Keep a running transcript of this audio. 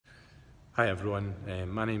Hi everyone,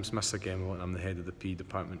 my name's Mr Gemmell and I'm the head of the PE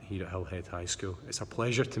department here at Hillhead High School. It's a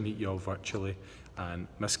pleasure to meet you all virtually, and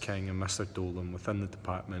Miss King and Mr Dolan within the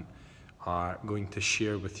department are going to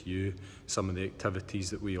share with you some of the activities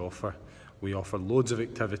that we offer. We offer loads of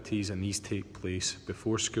activities and these take place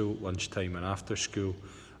before school, lunchtime and after school,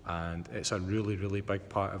 and it's a really big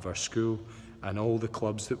part of our school, and all the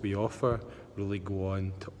clubs that we offer really go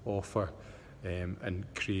on to offer and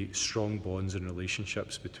create strong bonds and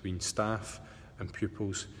relationships between staff and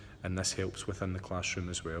pupils, and this helps within the classroom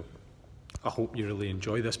as well. I hope you really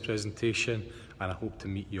enjoy this presentation and I hope to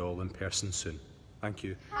meet you all in person soon. Thank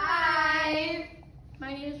you. Hi!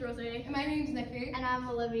 My name is Rosie. My name is Nikki. And I'm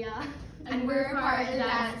Olivia. And we're part of the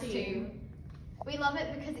dance team. We love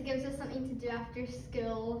it because it gives us something to do after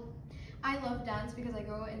school. I love dance because I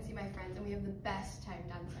go and see my friends and we have the best time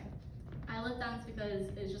dancing. I love dance because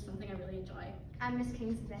it's just something I really enjoy. And Miss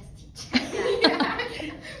King's the best teacher.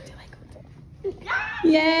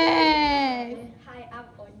 Yay! Hi, I'm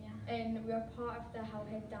Anya, and we're part of the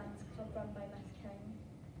Hillhead Dance Club run by Miss King.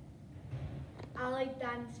 I like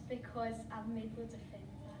dance because I've made loads of friends,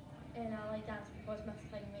 and I like dance because Miss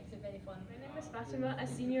King makes it very fun. My name is Fatima, a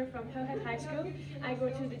senior from Hillhead High School. I go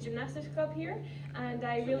to the gymnastics club here, and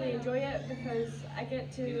I really enjoy it because I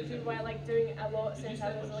get to do what I like doing a lot since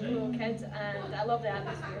I was a little kid, and I love the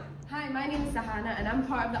atmosphere. Hi, my name is Sahana and I'm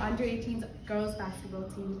part of the under 18s girls basketball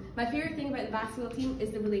team. My favourite thing about the basketball team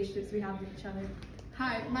is the relationships we have with each other.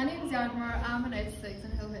 Hi, my name is Yanmar. I'm an S6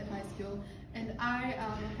 in Hillhead High School and I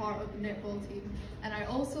am a part of the netball team, and I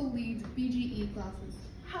also lead BGE classes.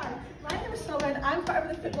 Hi, my name is Sylvan. I'm part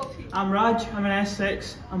of the football team. I'm Raj, I'm an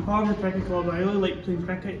S6. I'm part of the cricket club. I really like playing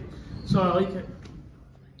cricket, so I like it.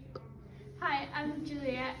 Hi, I'm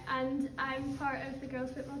Juliet and I'm part of the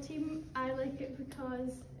girls football team. I like it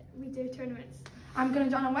because we do tournaments. I'm going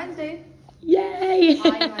to join on Wednesday. Yay!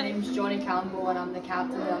 Hi, my name's Johnny Campbell and I'm the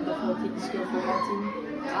captain of the under 14 school football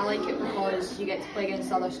team. I like it because you get to play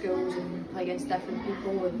against other schools and play against different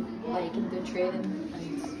people, and like you can do training,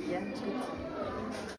 and yeah, it's good.